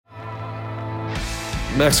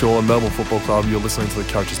Max Gorlin, Melbourne Football Club. You're listening to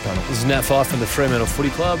the Coaches Panel. This is Nat Fyfe from the Fremantle Footy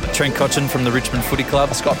Club. Trent Cotchin from the Richmond Footy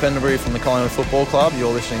Club. Scott Pendlebury from the Collingwood Football Club.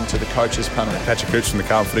 You're listening to the Coaches Panel. Patrick Cooch from the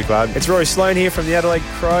Carlton Footy Club. It's Rory Sloane here from the Adelaide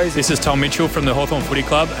Crows. This is Tom Mitchell from the Hawthorn Footy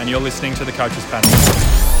Club, and you're listening to the Coaches Panel.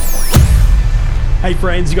 Hey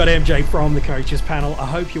friends, you got MJ from the Coaches Panel. I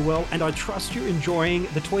hope you're well, and I trust you're enjoying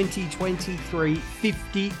the 2023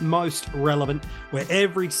 50 Most Relevant, where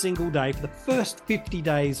every single day for the first 50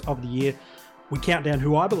 days of the year, we count down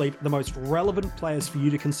who I believe are the most relevant players for you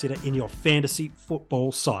to consider in your fantasy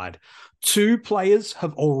football side. 2 players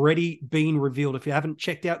have already been revealed. If you haven't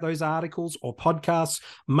checked out those articles or podcasts,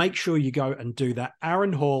 make sure you go and do that.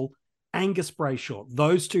 Aaron Hall, Angus Brayshaw,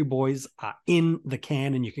 those 2 boys are in the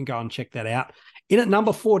can, and you can go and check that out. In at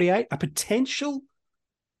number 48, a potential,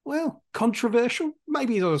 well, controversial,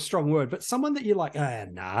 maybe is a strong word, but someone that you're like, I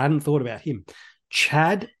hadn't thought about him.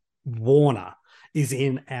 Chad Warner is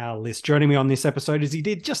in our list. Joining me on this episode, as he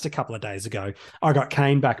did just a couple of days ago, I got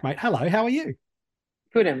Kane back, mate. Hello, how are you?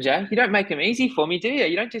 Good, MJ. You don't make them easy for me, do you?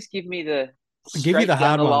 You don't just give me the give you the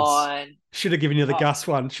hard ones. Line. Should have given you the Gus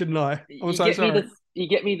one, shouldn't I? I'm so sorry. You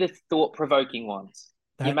get me the thought-provoking ones.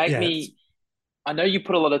 You make me... I know you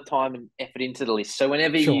put a lot of time and effort into the list, so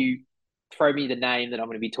whenever you throw me the name that I'm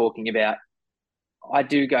going to be talking about, I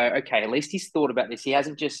do go, okay, at least he's thought about this. He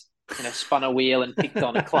hasn't just spun a wheel and picked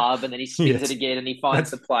on a club and then he spins it again and he finds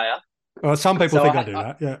the player. Well, some people think I do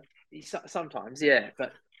that, yeah. Sometimes, yeah.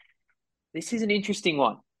 But this is an interesting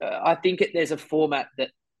one. I think there's a format that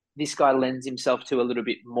this guy lends himself to a little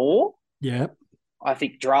bit more. Yeah. I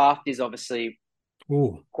think draft is obviously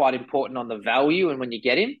quite important on the value and when you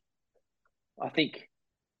get him. I think,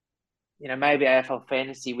 maybe AFL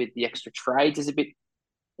Fantasy with the extra trades is a bit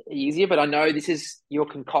easier, but I know this is your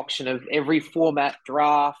concoction of every format,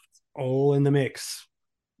 draft. All in the mix.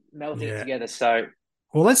 Melting it together. So,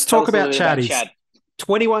 well, let's talk about Chad.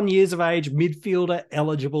 21 years of age, midfielder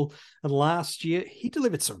eligible. And last year, he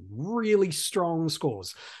delivered some really strong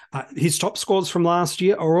scores. His top scores from last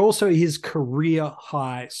year are also his career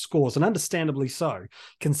high scores, and understandably so,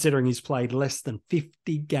 considering he's played less than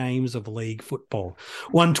 50 games of league football.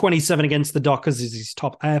 127 against the Dockers is his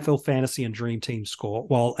top AFL Fantasy and Dream Team score,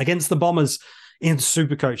 while against the Bombers in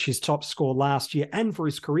Supercoach, his top score last year and for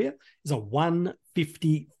his career is a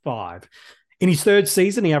 155. In his 3rd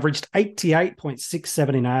season, he averaged 88.67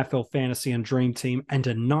 in AFL Fantasy and Dream Team and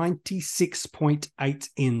a 96.8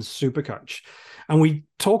 in Supercoach. And we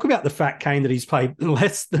talk about the fact, Kane, that he's played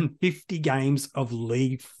less than 50 games of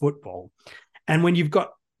league football. And when you've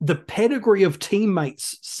got the pedigree of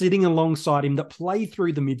teammates sitting alongside him that play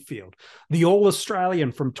through the midfield, the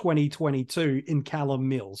All-Australian from 2022 in Callum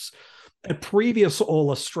Mills, a previous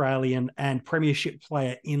All-Australian and Premiership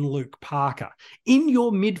player in Luke Parker, in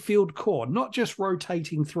your midfield core, not just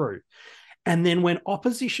rotating through. And then when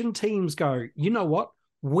opposition teams go, you know what,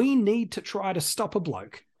 we need to try to stop a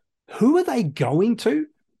bloke, who are they going to?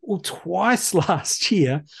 Well, twice last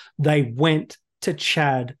year, they went to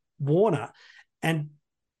Chad Warner. And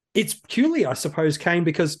it's purely, I suppose, Kane,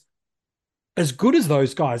 because as good as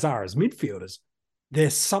those guys are as midfielders,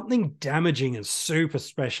 there's something damaging and super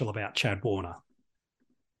special about Chad Warner.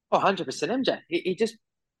 100% MJ. He just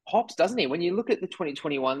pops, doesn't he? When you look at the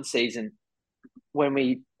 2021 season, when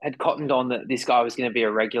we had cottoned on that this guy was going to be a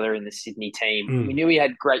regular in the Sydney team, we knew he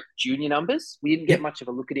had great junior numbers. We didn't get much of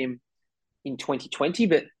a look at him in 2020,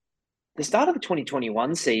 but the start of the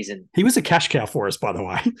 2021 season... He was a cash cow for us, by the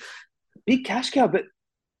way. Big cash cow, but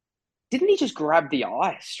didn't he just grab the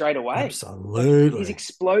eye straight away? Absolutely. His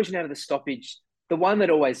explosion out of the stoppage... The one that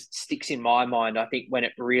always sticks in my mind, I think, when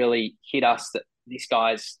it really hit us that this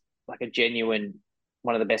guy's like a genuine,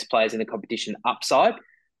 one of the best players in the competition upside,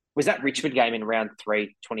 was that Richmond game in round 3,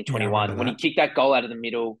 2021, when he kicked that goal out of the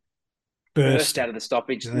middle, burst out of the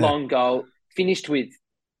stoppage, long goal, finished with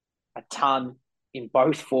a ton in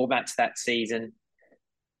both formats that season.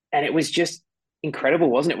 And it was just incredible,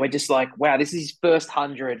 wasn't it? We're just like, wow, this is his first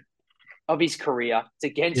 100 of his career. It's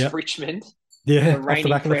against Richmond. Yeah, the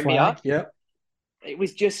reigning premier. Yeah.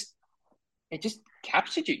 It just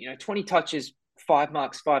captured you, 20 touches, 5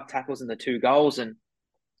 marks, 5 tackles and the 2 goals. And,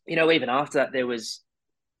 even after that, there was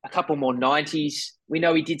a couple more 90s. We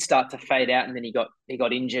know he did start to fade out and then he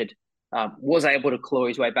got injured, was able to claw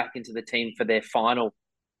his way back into the team for their final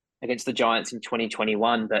against the Giants in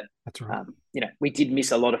 2021. But, that's right. We did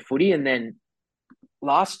miss a lot of footy. And then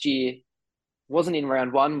last year wasn't in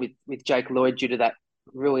round 1 with Jake Lloyd due to that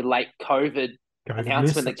really late COVID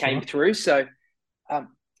announcement that came through. So,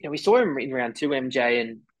 we saw him in round 2, MJ,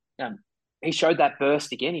 and he showed that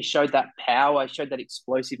burst again. He showed that power. He showed that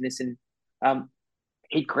explosiveness, and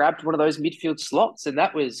he grabbed one of those midfield slots. And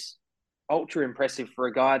that was ultra impressive for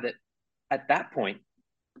a guy that at that point,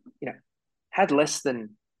 had less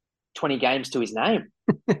than 20 games to his name.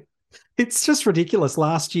 It's just ridiculous.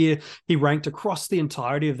 Last year, he ranked across the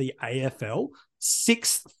entirety of the AFL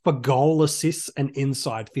 6th for goal assists and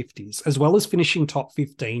inside 50s, as well as finishing top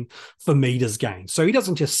 15 for meters gained. So he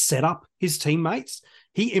doesn't just set up his teammates,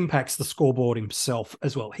 he impacts the scoreboard himself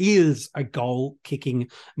as well. He is a goal-kicking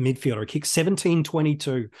midfielder. He kicked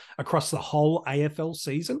 17-22 across the whole AFL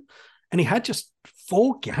season, and he had just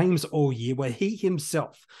 4 games all year where he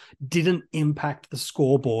himself didn't impact the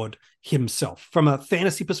scoreboard himself. From a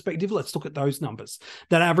fantasy perspective, let's look at those numbers.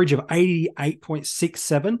 That average of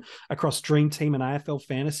 88.67 across Dream Team and AFL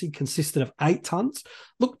Fantasy consisted of 8 tons.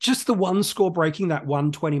 Look, just the one score breaking that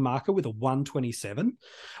 120 marker with a 127.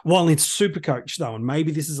 While in Supercoach, though, and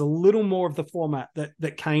maybe this is a little more of the format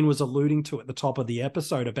that Kane was alluding to at the top of the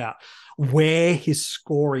episode about where his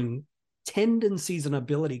scoring tendencies and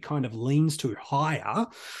ability kind of leans to higher,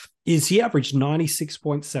 is he averaged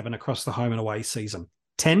 96.7 across the home and away season.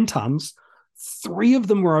 10 tons, 3 of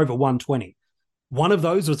them were over 120. One of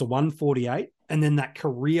those was a 148, and then that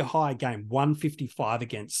career high game, 155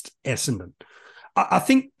 against Essendon. I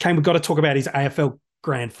think, Kane, we've got to talk about his AFL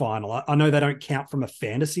grand final. I know they don't count from a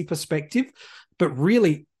fantasy perspective, but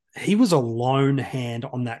really, he was a lone hand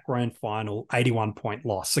on that grand final 81-point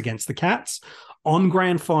loss against the Cats on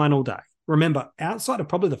grand final day. Remember, outside of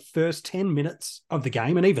probably the first 10 minutes of the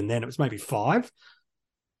game, and even then it was maybe 5,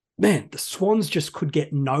 man, the Swans just could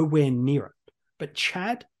get nowhere near it. But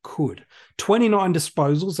Chad could. 29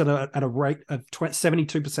 disposals at a rate of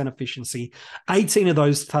 72% efficiency. 18 of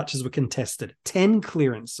those touches were contested. 10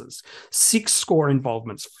 clearances. 6 score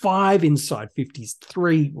involvements. 5 inside 50s.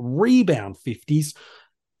 3 rebound 50s.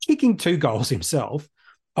 Kicking 2 goals himself.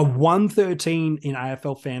 A 113 in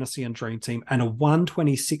AFL Fantasy and Dream Team, and a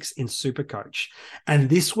 126 in Supercoach. And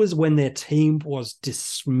this was when their team was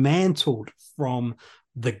dismantled from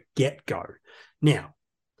the get-go. Now,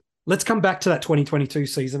 let's come back to that 2022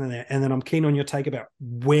 season, and then I'm keen on your take about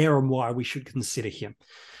where and why we should consider him.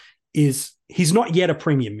 He's not yet a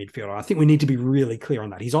premium midfielder. I think we need to be really clear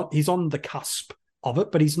on that. He's on the cusp of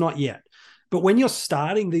it, but he's not yet. But when you're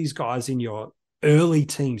starting these guys in your early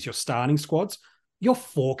teams, your starting squads, you're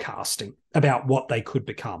forecasting about what they could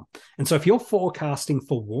become. And so if you're forecasting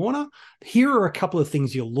for Warner, here are a couple of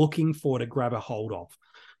things you're looking for to grab a hold of.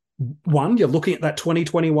 One, you're looking at that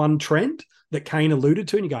 2021 trend that Kane alluded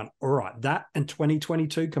to, and you're going, all right, that and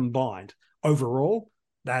 2022 combined, overall,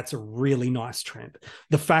 that's a really nice trend.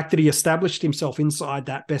 The fact that he established himself inside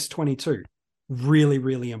that best 22, really,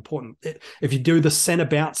 really important. If you do the centre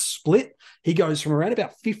bounce split, he goes from around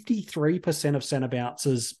about 53% of centre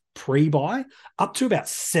bounces pre-buy up to about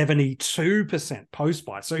 72%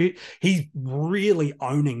 post-buy. So he's really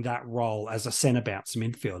owning that role as a centre bounce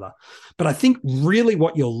midfielder. But I think really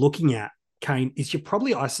what you're looking at, Kane, is you're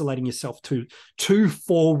probably isolating yourself to 2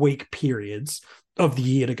 4-week periods of the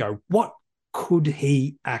year to go, what could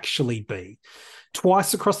he actually be?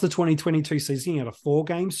 Twice across the 2022 season, he had a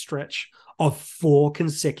 4-game stretch of 4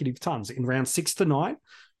 consecutive tons. In round 6 to 9,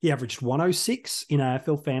 he averaged 106 in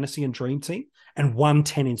AFL Fantasy and Dream Team and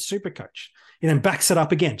 110 in Supercoach. He then backs it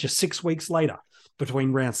up again just 6 weeks later.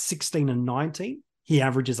 Between rounds 16 and 19, he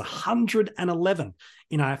averages 111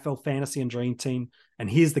 in AFL Fantasy and Dream Team. And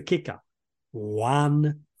here's the kicker,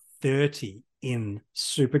 130 in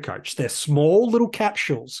Supercoach. They're small little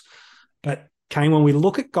capsules. But, Kane, when we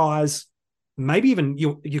look at guys, maybe even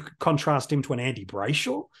you could contrast him to an Andy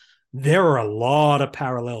Brayshaw, there are a lot of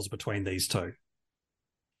parallels between these two.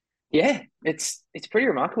 Yeah, it's pretty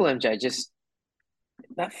remarkable, MJ. Just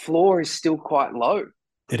that floor is still quite low.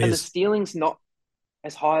 It and is. the stealing's not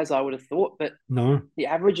as high as I would have thought, but no, the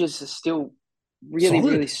averages are still really,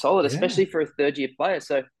 really solid, especially for a third-year player.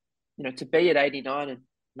 So, to be at 89 and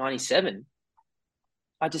 97,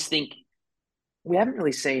 I just think we haven't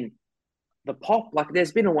really seen the pop. Like,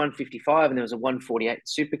 there's been a 155 and there was a 148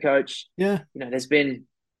 Supercoach. Yeah. There's been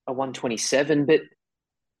a 127, but,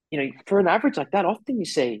 for an average like that, often you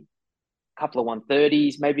see a couple of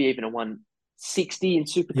 130s, maybe even a 160 in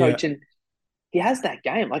Supercoach. Yeah. And he has that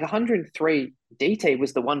game. Like 103 DT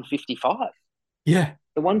was the 155. Yeah.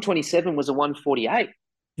 The 127 was a 148.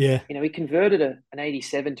 Yeah. He converted an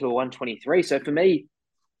 87 to a 123. So for me,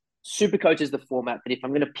 Supercoach is the format that if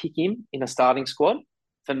I'm going to pick him in a starting squad,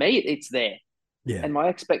 for me, it's there. Yeah. And my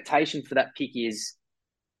expectation for that pick is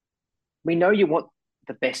we know you want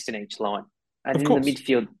the best in each line. And in the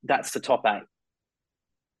midfield, that's the top 8.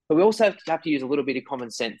 But we also have to use a little bit of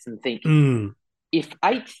common sense and think if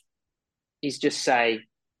 8th is just, say,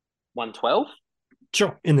 112,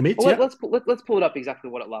 Sure, in the mids, Well, yeah. let's pull it up exactly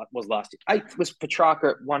what it was last year. 8th was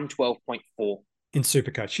Petrarca at 112.4. In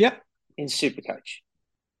Supercoach, yeah. In Supercoach.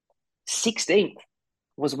 16th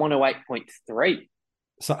was 108.3.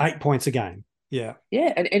 So 8 points a game, yeah.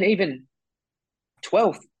 Yeah, and even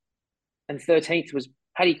 12th and 13th was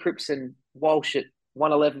Paddy Cripps and Walsh at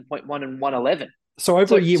 111.1 and 111. So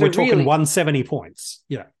over a year, we're talking really, 170 points,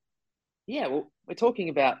 yeah. Yeah, well, we're talking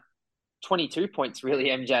about 22 points, really,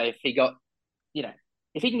 MJ, if he got,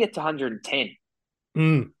 if he can get to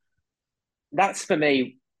 110. That's, for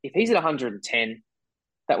me, if he's at 110,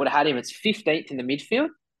 that would have had him as 15th in the midfield.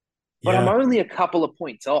 But I'm only a couple of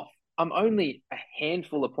points off. I'm only a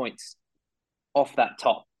handful of points off that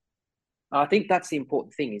top. I think that's the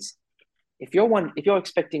important thing is if you're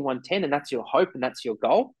expecting 110 and that's your hope and that's your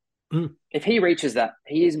goal, if he reaches that,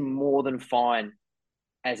 he is more than fine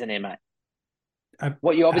as an MA.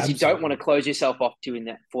 What you obviously don't want to close yourself off to in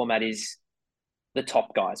that format is the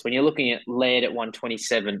top guys. When you're looking at Laird at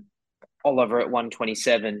 127, Oliver at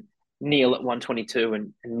 127, Neil at 122,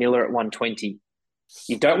 and Miller at 120,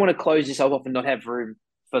 you don't want to close yourself off and not have room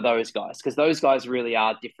for those guys because those guys really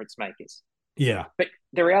are difference makers. Yeah. But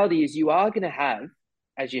the reality is you are going to have,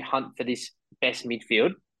 as you hunt for this best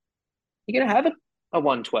midfield, you're going to have a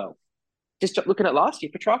 112. Just looking at last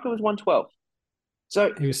year, Petrarca was 112.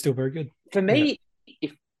 So he was still very good. For me,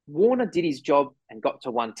 if Warner did his job and got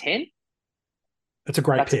to 110, that's a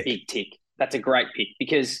great pick. That's a big tick. That's a great pick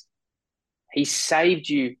because he saved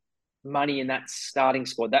you money in that starting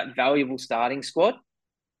squad, that valuable starting squad,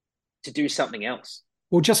 to do something else.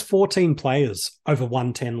 Well, just 14 players over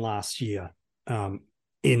 110 last year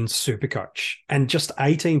in Supercoach, and just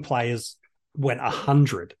 18 players went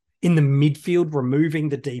 100 in the midfield, removing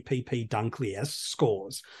the DPP Dunkley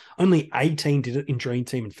scores. Only 18 did it in Dream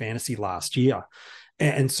Team and Fantasy last year.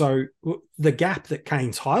 And so the gap that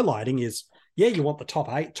Kane's highlighting is, you want the top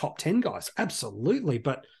 8, top 10 guys. Absolutely.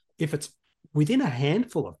 But if it's within a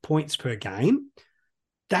handful of points per game,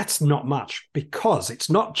 that's not much because it's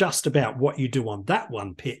not just about what you do on that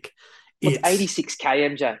one pick. It's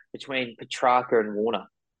 86K, MJ, between Petrarca and Warner.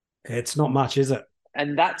 It's not much, is it?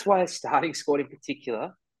 And that's why a starting squad in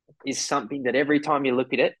particular is something that every time you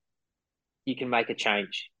look at it, you can make a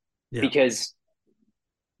change. Yeah. Because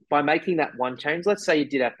by making that one change, let's say you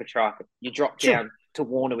did have Petrarca, you drop down to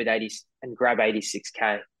Warner with 80 and grab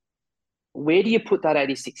 86K. Where do you put that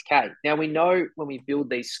 86K? Now, we know when we build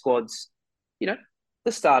these squads,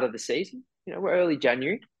 the start of the season, we're early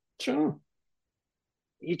January. Sure.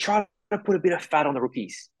 You try to put a bit of fat on the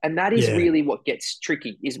rookies. And that is really what gets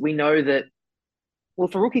tricky, is we know that, well,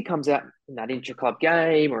 if a rookie comes out in that intra-club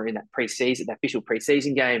game or in that preseason, that official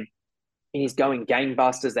preseason game, and he's going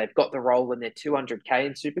gangbusters, they've got the role and they're 200K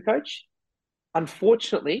in Supercoach.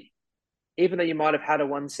 Unfortunately, even though you might have had a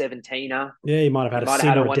 117er. Yeah, you might have had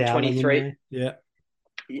a 123. Yeah.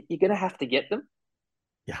 You're going to have to get them.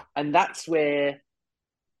 Yeah. And that's where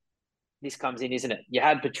this comes in, isn't it? You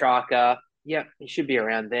had Petrarca. Yeah, he should be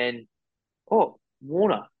around then. Oh,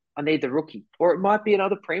 Warner, I need the rookie. Or it might be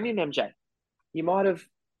another premium MJ. You might have,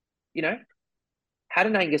 had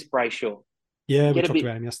an Angus Brayshaw. Yeah, we talked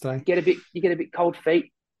about him yesterday. You get a bit cold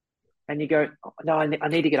feet and you go, oh, no, I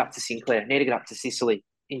need to get up to Sinclair. I need to get up to Sicily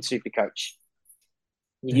in Supercoach.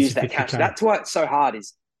 You use that cash. That's why it's so hard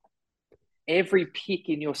is every pick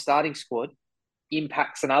in your starting squad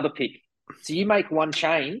impacts another pick. So you make one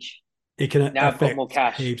change, it can now I've got more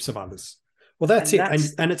cash. Heaps of others. Well, that's it.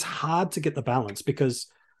 And it's hard to get the balance because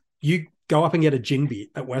you go up and get a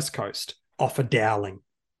Jinby at West Coast off a Dowling,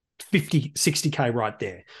 50, 60K right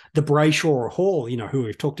there. The Brayshaw or Hall, who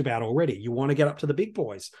we've talked about already. You want to get up to the big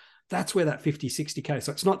boys. That's where that 50, 60K.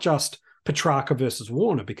 So it's not just Petrarca versus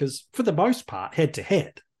Warner because for the most part, head to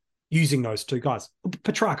head, using those two guys,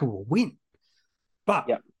 Petrarca will win. But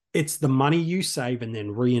it's the money you save and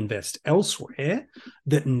then reinvest elsewhere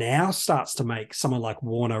that now starts to make someone like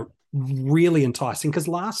Warner really enticing. Because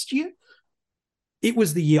last year, it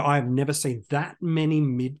was the year I've never seen that many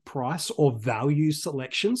mid-price or value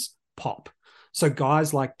selections pop. So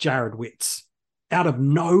guys like Jared Witts, out of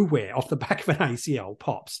nowhere, off the back of an ACL,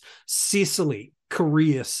 pops. Sicily,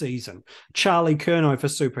 career season. Charlie Curnow for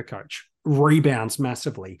Supercoach, rebounds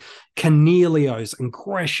massively. Cornelius and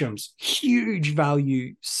Gresham's huge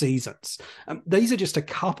value seasons. These are just a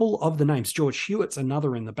couple of the names. George Hewitt's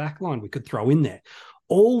another in the back line we could throw in there.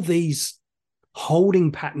 All these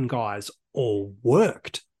holding pattern guys all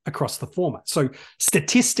worked across the format. So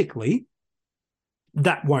statistically,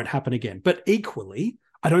 that won't happen again. But equally,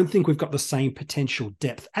 I don't think we've got the same potential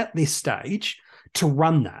depth at this stage to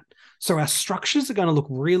run that. So our structures are going to look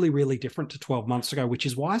really, really different to 12 months ago, which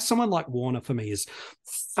is why someone like Warner for me is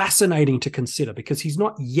fascinating to consider, because he's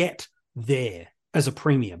not yet there as a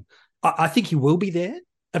premium. I think he will be there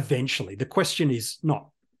eventually. The question is not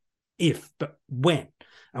if, but when.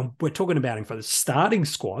 And we're talking about him for the starting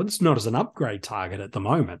squads, not as an upgrade target at the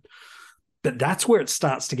moment. But that's where it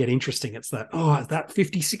starts to get interesting. It's that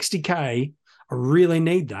 50, 60K, I really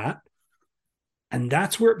need that. And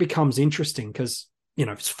that's where it becomes interesting because,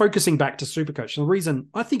 it's focusing back to Supercoach. And the reason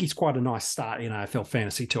I think he's quite a nice start in AFL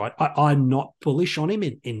fantasy too. I'm not bullish on him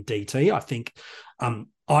in DT. I think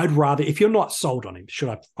I'd rather, if you're not sold on him,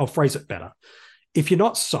 I'll phrase it better. If you're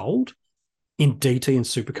not sold in DT and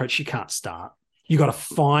Supercoach, you can't start. You got to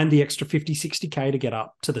find the extra 50, 60K to get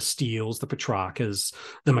up to the Steels, the Petrarcas,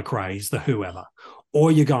 the McRaes, the whoever.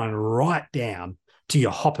 Or you're going right down to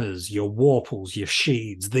your Hoppers, your Warples, your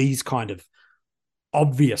Sheeds, these kind of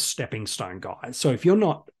obvious stepping stone guys. So if you're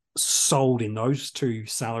not sold in those two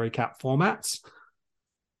salary cap formats,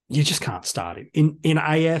 you just can't start him. In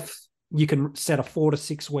AF, you can set a 4 to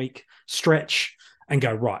 6 week stretch and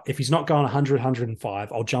go, right, if he's not going 100,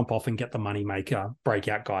 105, I'll jump off and get the moneymaker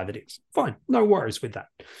breakout guy that is. Fine, no worries with that.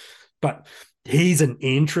 But he's an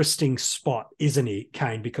interesting spot, isn't he,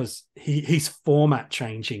 Kane? Because he's format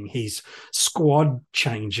changing, he's squad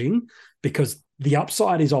changing, because the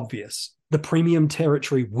upside is obvious. The premium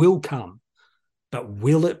territory will come, but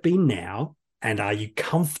will it be now? And are you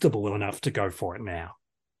comfortable enough to go for it now?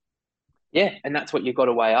 Yeah, and that's what you've got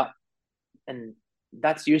to weigh up. And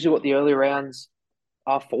that's usually what the early rounds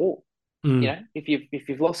are for. If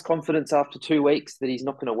you've lost confidence after 2 weeks that he's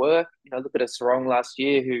not going to work, look at a Sarong last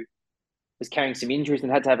year who was carrying some injuries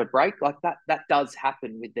and had to have a break. Like that does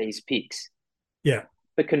happen with these picks. Yeah.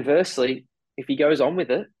 But conversely, if he goes on with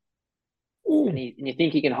it, and you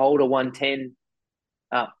think he can hold a 110,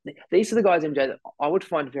 these are the guys, MJ, that I would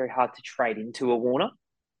find very hard to trade into a Warner.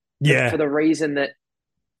 Yeah. For the reason that,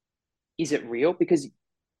 is it real? Because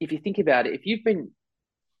if you think about it, if you've been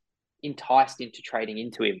enticed into trading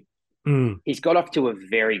into him, he's got off to a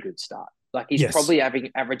very good start. Like he's probably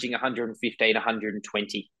averaging 115,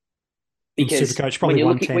 120. Because Supercoach, probably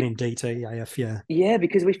 110 in DT, AF, yeah. Yeah,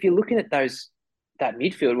 because if you're looking at that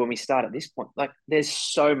midfield when we start at this point, like there's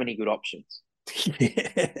so many good options.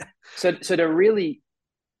 Yeah. So to really,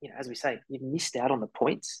 as we say, you've missed out on the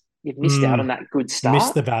points. You've missed out on that good start.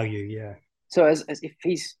 Missed the value, yeah. So as if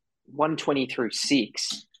he's 120 through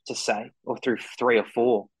 6, to say, or through 3 or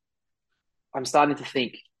 4, I'm starting to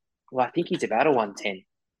think, well, I think he's about a 110.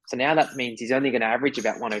 So now that means he's only going to average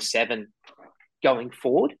about 107 going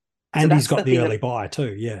forward. And he's got the early buy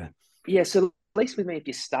too, yeah. Yeah, so at least with me, if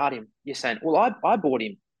you start him, you're saying, well, I bought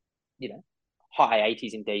him, high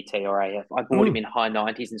 80s in DT or AF. I bought him in high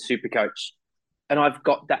 90s in Supercoach. And I've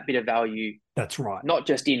got that bit of value. That's right. Not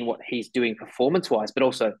just in what he's doing performance-wise, but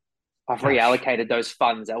also I've reallocated those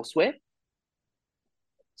funds elsewhere.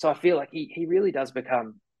 So I feel like he really does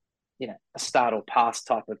become, a start or pass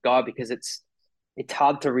type of guy, because it's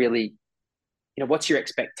hard to really, what's your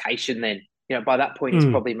expectation then? By that point, he's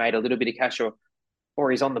probably made a little bit of cash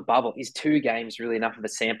or he's on the bubble. Is 2 games really enough of a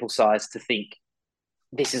sample size to think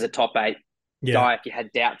this is a top 8 guy if you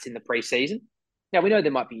had doubts in the preseason? Now, we know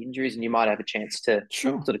there might be injuries and you might have a chance to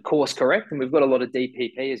sort of course correct. And we've got a lot of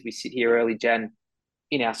DPP as we sit here early Jan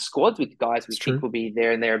in our squads with guys we think will be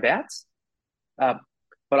there and thereabouts.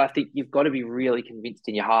 But I think you've got to be really convinced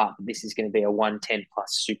in your heart that this is going to be a 110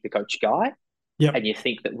 plus Supercoach guy. Yep. And you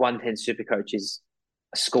think that 110 Supercoach is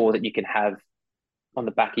a score that you can have on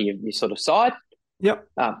the back of your sort of side. Yep.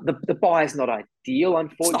 The buy is not ideal,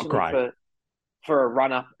 unfortunately, for a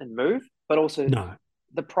run up and move, but also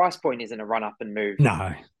the price point isn't a run up and move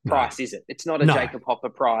price, is it? It's not a Jacob Hopper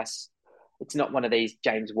price. It's not one of these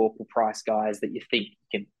James Warple price guys that you think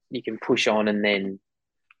you can push on and then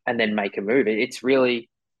make a move. It's really,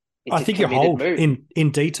 I think you hold in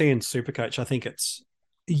DT and Supercoach. I think it's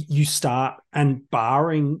you start, and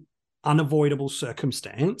barring unavoidable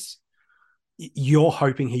circumstance, you're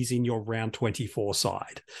hoping he's in your round 24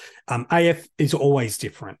 side. AF is always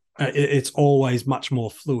different. It's always much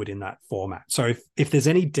more fluid in that format. So if there's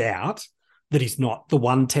any doubt that he's not the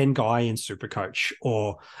 110 guy in Supercoach,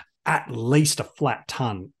 or at least a flat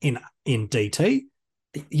ton in DT,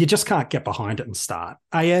 you just can't get behind it and start.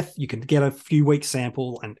 AF, you can get a few weeks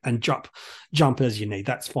sample and jump as you need.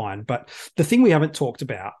 That's fine. But the thing we haven't talked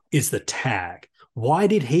about is the tag. Why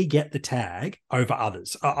did he get the tag over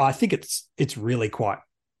others? I think it's really quite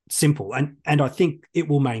simple. And I think it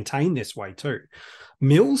will maintain this way too.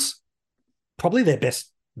 Mills, probably their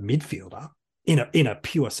best midfielder in a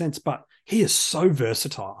pure sense, but he is so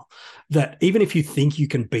versatile that even if you think you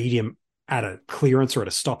can beat him at a clearance or at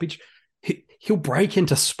a stoppage, he'll break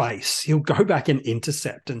into space. He'll go back and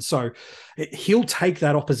intercept. And so he'll take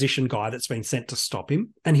that opposition guy that's been sent to stop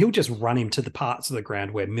him, and he'll just run him to the parts of the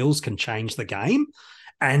ground where Mills can change the game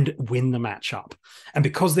and win the matchup. And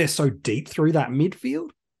because they're so deep through that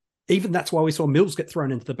midfield, even that's why we saw Mills get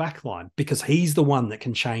thrown into the back line, because he's the one that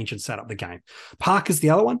can change and set up the game. Parker's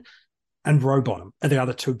the other one, and Rowbottom are the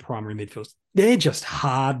other two primary midfielders. They're just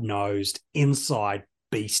hard-nosed, inside,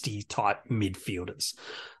 beastie type midfielders.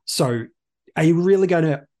 So are you really going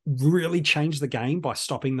to really change the game by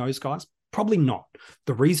stopping those guys? Probably not.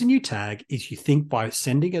 The reason you tag is you think by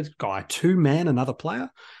sending a guy to man another player,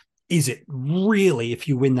 is it really, if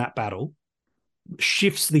you win that battle,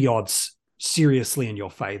 shifts the odds seriously in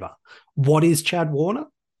your favor. What is Chad Warner?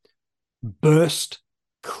 Burst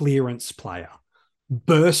clearance player,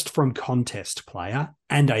 burst from contest player,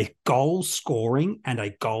 and a goal scoring and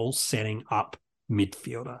a goal setting up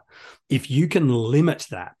midfielder. If you can limit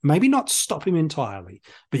that, maybe not stop him entirely,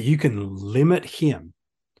 but you can limit him,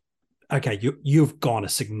 okay, you've gone a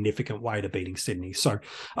significant way to beating Sydney. So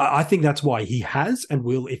I think that's why he has and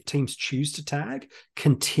will, if teams choose to tag,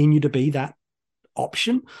 continue to be that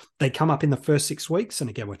option. They come up in the first 6 weeks, and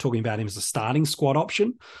again, we're talking about him as a starting squad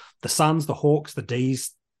option. The Suns, the Hawks, the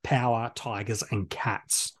D's, Power, Tigers, and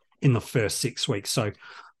Cats in the first 6 weeks. So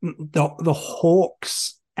the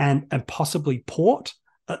Hawks and possibly Port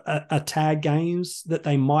are tag games that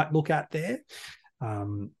they might look at there.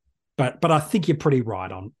 But I think you're pretty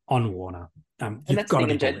right on Warner. And that's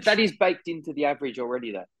the thing, that is baked into the average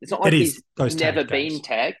already, though. It's not like he's never been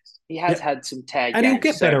tagged. He has had some tag and games.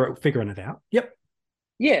 He'll get better at figuring it out. Yep.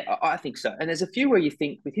 Yeah, I think so. And there's a few where you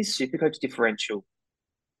think with his Supercoach differential,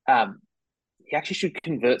 he actually should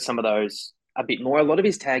convert some of those a bit more. A lot of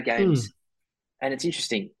his tag games, and it's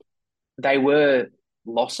interesting, they were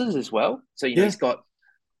losses as well. So, he's got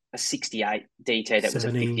a 68 DT that was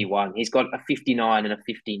a 51. He's got a 59 and a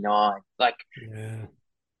 59.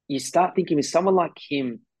 You start thinking with someone like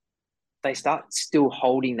him, they start still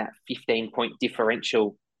holding that 15-point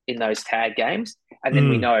differential in those tag games. And then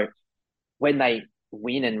we know when they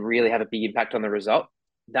win and really have a big impact on the result,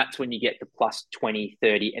 that's when you get the plus 20,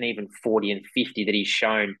 30, and even 40 and 50 that he's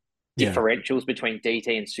shown differentials between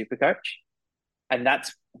DT and Supercoach. And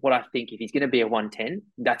that's what I think, if he's going to be a 110,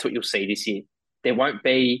 that's what you'll see this year. There won't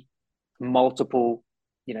be multiple,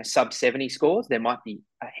 sub 70 scores. There might be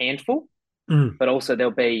a handful, but also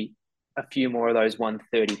there'll be a few more of those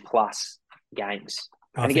 130 plus games.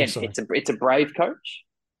 And again, it's a brave coach,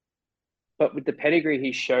 but with the pedigree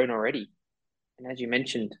he's shown already, and as you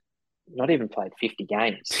mentioned, not even played 50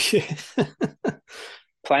 games.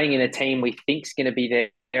 Playing in a team we think's going to be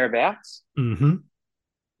thereabouts. A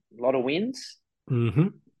lot of wins.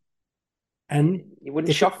 And it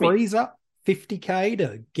wouldn't shock me. Frees up 50K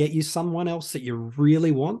to get you someone else that you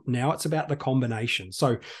really want. Now it's about the combination.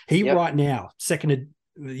 So he right now, second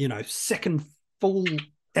full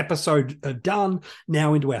episode done,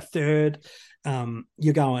 now into our third.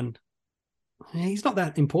 You're going, he's not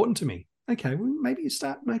that important to me. Okay, well, maybe you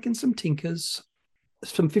start making some tinkers,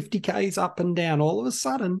 some 50Ks up and down. All of a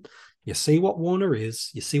sudden, you see what Warner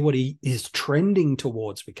is. You see what he is trending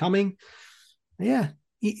towards becoming. Yeah,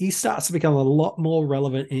 he starts to become a lot more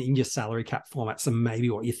relevant in your salary cap formats than maybe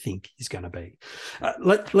what you think he's going to be.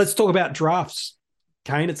 Let's talk about drafts.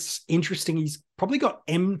 Kane, it's interesting. He's probably got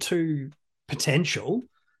M2 potential,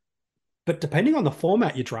 but depending on the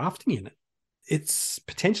format you're drafting in, it's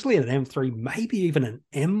potentially an M3, maybe even an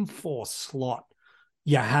M4 slot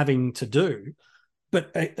you're having to do.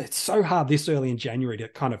 But it's so hard this early in January to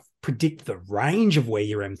kind of predict the range of where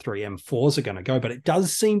your M3, M4s are going to go. But it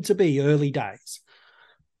does seem to be early days.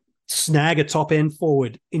 Snag a top end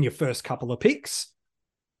forward in your first couple of picks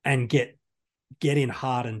and get in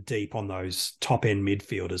hard and deep on those top end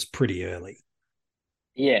midfielders pretty early.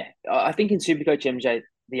 Yeah, I think in Supercoach MJ,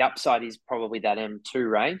 the upside is probably that M2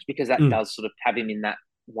 range, because that does sort of have him in that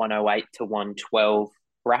 108 to 112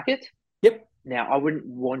 bracket. Yep. Now, I wouldn't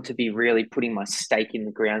want to be really putting my stake in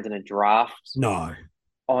the ground in a draft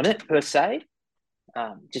on it per se,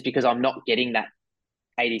 just because I'm not getting that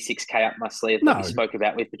 86K up my sleeve that we spoke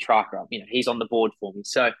about with Petrarca. He's on the board for me.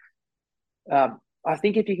 So I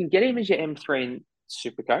think if you can get him as your M3 in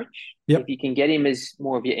Supercoach, if you can get him as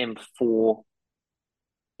more of your M4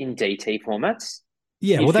 in DT formats.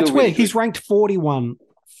 Yeah, well, that's where he's ranked 41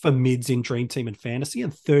 for mids in Dream Team and Fantasy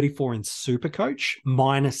and 34 in Supercoach,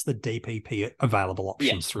 minus the DPP available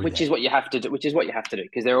options through which is what you have to do. Which is what you have to do,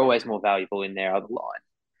 because they're always more valuable in their other line.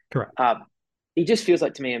 Correct. He just feels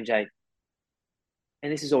like, to me, MJ,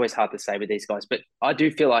 and this is always hard to say with these guys, but I do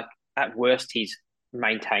feel like at worst he's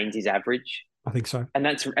maintains his average I think so. And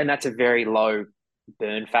that's a very low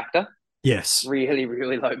burn factor. Yes. Really,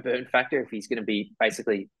 really low burn factor if he's going to be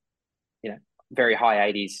basically, very high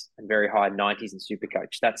 80s and very high 90s in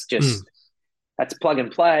Supercoach. That's just that's plug and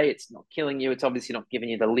play. It's not killing you. It's obviously not giving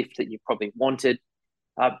you the lift that you probably wanted.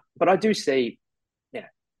 But I do see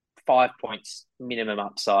 5 points minimum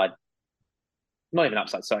upside. Not even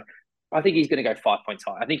upside, sorry. I think he's going to go 5 points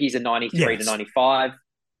high. I think he's a 93 to 95.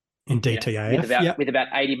 In DTAF, with about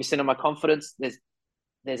 80% of my confidence.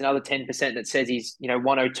 There's another 10% that says he's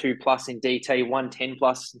 102 plus in DT, 110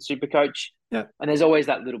 plus in Supercoach. Yeah. And there's always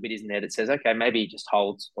that little bit, isn't there, that says, okay, maybe he just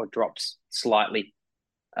holds or drops slightly.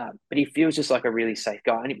 But he feels just like a really safe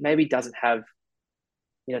guy. And he maybe doesn't have,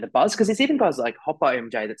 the buzz. Because there's even guys like Hopper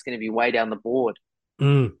MJ that's going to be way down the board.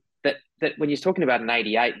 That when you're talking about an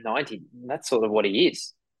 88, 90, that's sort of what he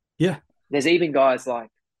is. Yeah. There's even guys like,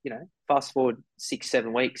 fast forward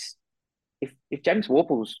 6-7 weeks, if James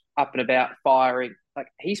Warple's up and about firing, like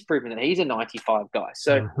he's proven that he's a 95 guy.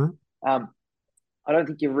 So I don't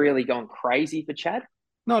think you're really going crazy for Chad.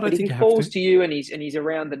 No, I don't think if he falls to you and he's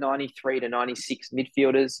around the 93 to 96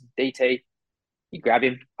 midfielders, DT, you grab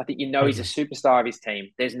him. I think he's a superstar of his team.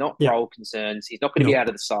 There's not role concerns. He's not going to be out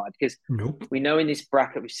of the side because we know in this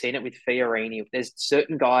bracket, we've seen it with Fiorini, there's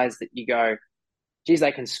certain guys that you go, geez,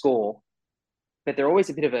 they can score, but they're always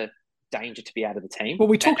a bit of a danger to be out of the team. Well,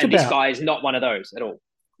 we talked about this guy is not one of those at all.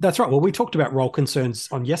 That's right. Well, we talked about role concerns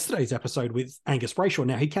on yesterday's episode with Angus Brayshaw.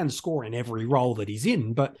 Now, he can score in every role that he's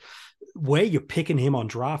in, but where you're picking him on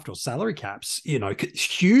draft or salary caps,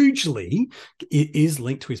 hugely is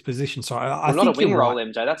linked to his position. So I think not a wing role,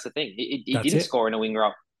 MJ. That's the thing. He didn't score in a wing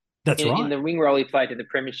role. That's right. In the wing role he played in the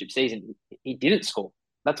Premiership season, he didn't score.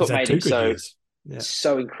 That's what made him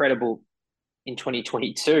so incredible in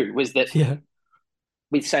 2022 was that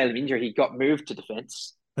with Salem injury, he got moved to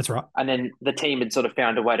defence. That's right. And then the team had sort of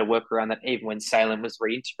found a way to work around that even when Salem was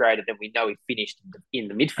reintegrated, and we know he finished in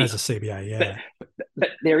the midfield. As a CBA, yeah. But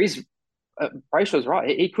there is, Brayshaw's right.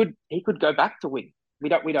 He could go back to wing. We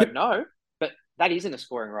don't know, but that isn't a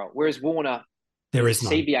scoring role. Whereas Warner, there is a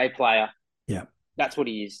CBA player. Yeah. That's what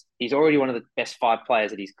he is. He's already one of the best 5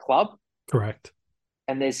 players at his club. Correct.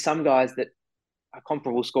 And there's some guys that are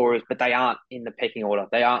comparable scorers, but they aren't in the pecking order.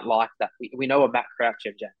 They aren't like that. We know a Matt Crouch,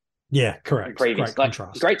 MJ. Yeah, correct. Previous,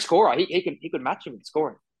 great scorer. He could match him with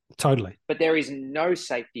scoring. Totally. But there is no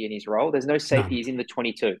safety in his role. There's no safety. He's in the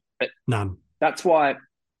 22. But none. That's why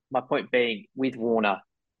my point being with Warner,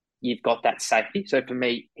 you've got that safety. So for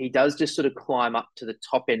me, he does just sort of climb up to the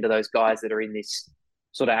top end of those guys that are in this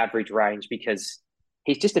sort of average range because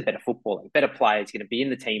he's just a better footballer, better player. He's going to be in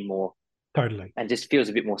the team more. Totally. And just feels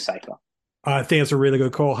a bit more safer. I think it's a really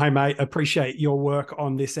good call. Hey, mate, appreciate your work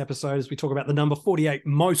on this episode as we talk about the number 48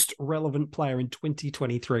 most relevant player in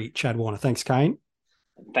 2023, Chad Warner. Thanks, Kane.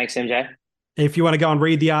 Thanks, MJ. If you want to go and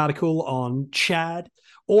read the article on Chad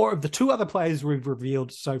or of the 2 other players we've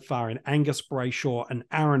revealed so far in Angus Brayshaw and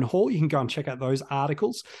Aaron Hall, you can go and check out those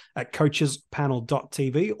articles at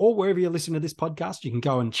coachespanel.tv or wherever you listen to this podcast, you can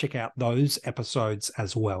go and check out those episodes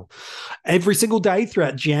as well. Every single day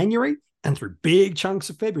throughout January, and through big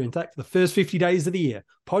chunks of February, in fact, for the first 50 days of the year,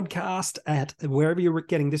 podcast at wherever you're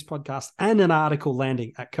getting this podcast and an article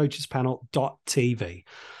landing at coachespanel.tv.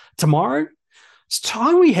 Tomorrow, it's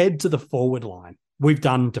time we head to the forward line. We've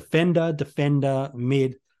done defender,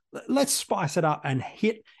 mid. Let's spice it up and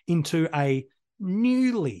hit into a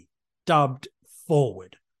newly dubbed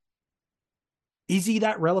forward. Is he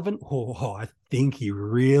that relevant? Oh, I think he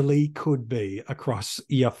really could be across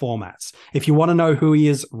your formats. If you want to know who he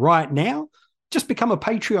is right now, just become a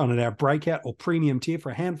Patreon at our breakout or premium tier for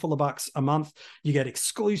a handful of bucks a month. You get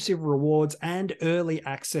exclusive rewards and early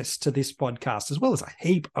access to this podcast, as well as a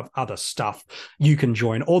heap of other stuff you can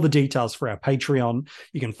join. All the details for our Patreon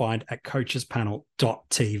you can find at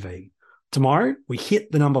coachespanel.tv. Tomorrow, we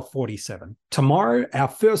hit the number 47. Tomorrow, our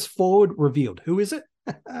first forward revealed. Who is it?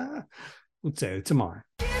 We'll tell you tomorrow.